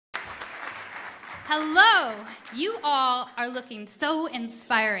Hello. You all are looking so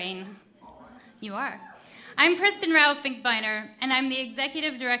inspiring. You are. I'm Kristin Rowe-Finkbeiner, and I'm the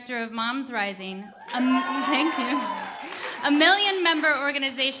Executive Director of Moms Rising. Thank you. A million-member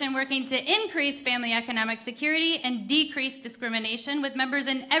organization working to increase family economic security and decrease discrimination with members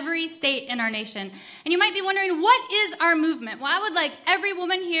in every state in our nation. And you might be wondering, what is our movement? Well, I would like every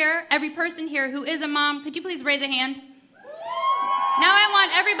woman here, every person here who is a mom, could you please raise a hand? Now I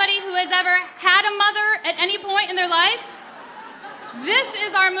want everybody who has ever had a mother at any point in their life. This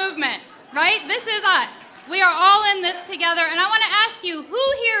is our movement, right? This is us. We are all in this together, and I want to ask you, who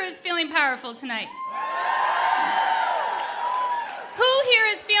here is feeling powerful tonight? Who here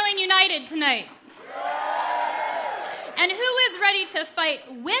is feeling united tonight? And who is ready to fight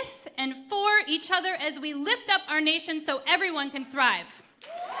with and for each other as we lift up our nation so everyone can thrive?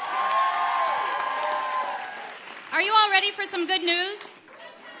 Are you all ready for some good news?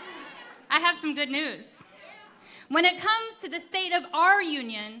 I have some good news. When it comes to the state of our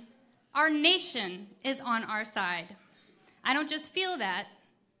union, our nation is on our side. I don't just feel that.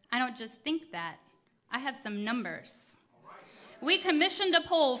 I don't just think that. I have some numbers. We commissioned a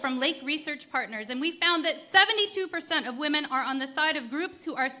poll from Lake Research Partners, and we found that 72% of women are on the side of groups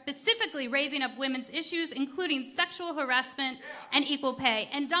who are specifically raising up women's issues, including sexual harassment and equal pay.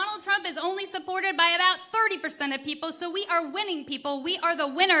 And Donald Trump is only supported by about 30% of people, so we are winning, people. We are the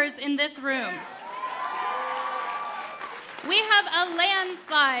winners in this room. We have a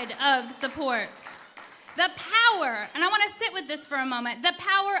landslide of support. The power, and I want to sit with this for a moment, the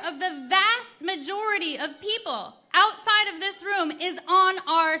power of the vast majority of people outside of this room is on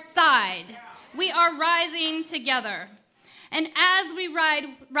our side. We are rising together. And as we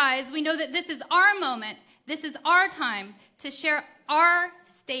rise, we know that this is our moment, this is our time to share our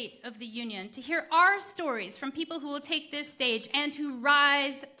state of the union, to hear our stories from people who will take this stage and to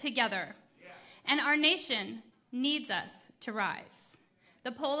rise together. And our nation needs us to rise.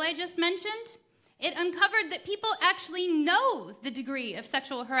 The poll I just mentioned, it uncovered that people actually know the degree of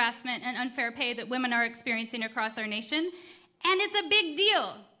sexual harassment and unfair pay that women are experiencing across our nation, and it's a big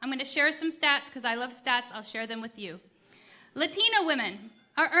deal. I'm going to share some stats because I love stats. I'll share them with you. Latina women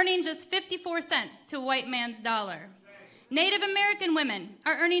are earning just 54 cents to a white man's dollar. Native American women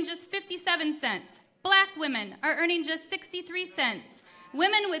are earning just 57 cents. Black women are earning just 63 cents.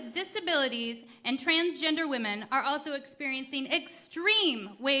 Women with disabilities and transgender women are also experiencing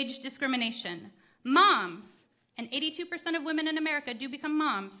extreme wage discrimination. Moms, and 82% of women in America do become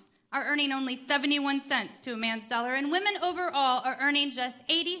moms, are earning only 71 cents to a man's dollar, and women overall are earning just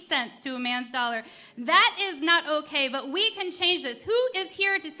 80 cents to a man's dollar. That is not okay, but we can change this. Who is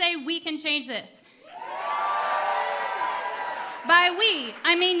here to say we can change this? By we,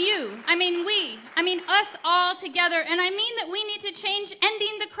 I mean you, I mean we, I mean us all together, and I mean that we need to change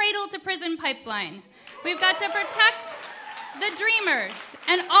ending the cradle to prison pipeline. We've got to protect the dreamers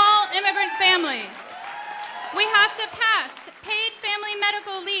and all immigrant families. We have to pass paid family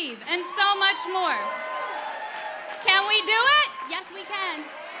medical leave and so much more. Can we do it? Yes, we can.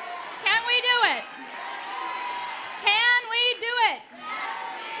 Can we do it? Can we do it?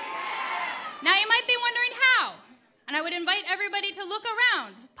 Now you might be wondering how. And I would invite everybody to look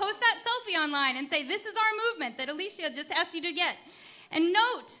around, post that selfie online and say, this is our movement that Alicia just asked you to get. And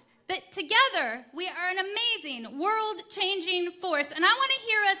note that together we are an amazing, world-changing force. And I want to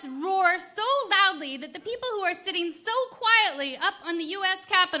hear us roar so loudly that the people who are sitting so quietly up on the U.S.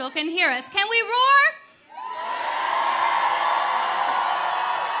 Capitol can hear us. Can we roar?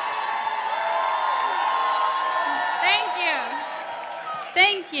 Thank you.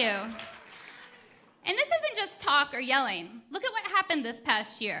 Thank you. And this isn't just talk or yelling. Look at what happened this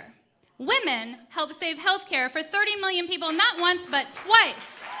past year. Women helped save health care for 30 million people, not once, but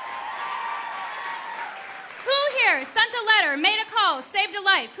twice. Who here sent a letter, made a call, saved a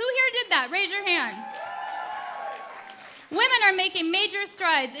life? Who here did that? Raise your hand. Women are making major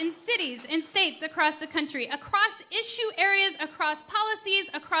strides in cities and states across the country, across issue areas, across policies,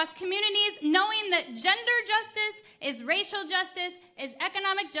 across communities, knowing that gender justice is racial justice, is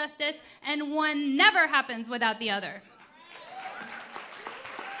economic justice, and one never happens without the other.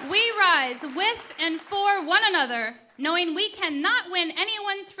 We rise with and for one another, knowing we cannot win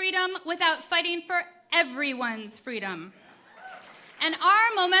anyone's freedom without fighting for everyone's freedom. And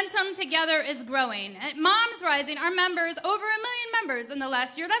our momentum together is growing. At Moms Rising, our members, over 1 million members in the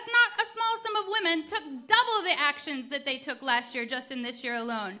last year, that's not a small sum of women, took double the actions that they took last year, just in this year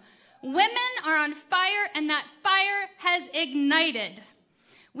alone. Women are on fire, and that fire has ignited.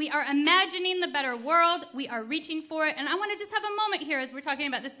 We are imagining the better world. We are reaching for it. And I want to just have a moment here as we're talking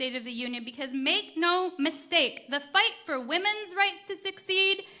about the State of the Union, because make no mistake, the fight for women's rights to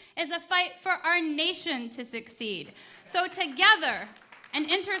succeed is a fight for our nation to succeed. So together and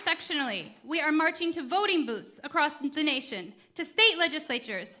intersectionally, we are marching to voting booths across the nation, to state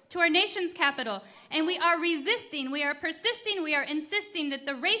legislatures, to our nation's capital, and we are resisting, we are persisting, we are insisting that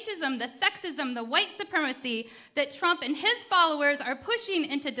the racism, the sexism, the white supremacy that Trump and his followers are pushing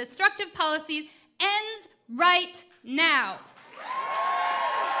into destructive policies ends right now.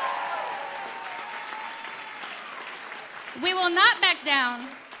 We will not back down.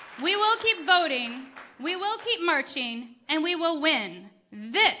 We will keep voting. We will keep marching, and we will win.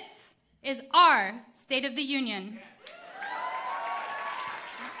 This is our State of the Union.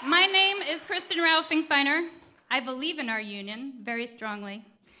 My name is Kristin Rowe-Finkbeiner. I believe in our union very strongly,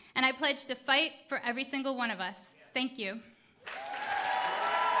 and I pledge to fight for every single one of us. Thank you.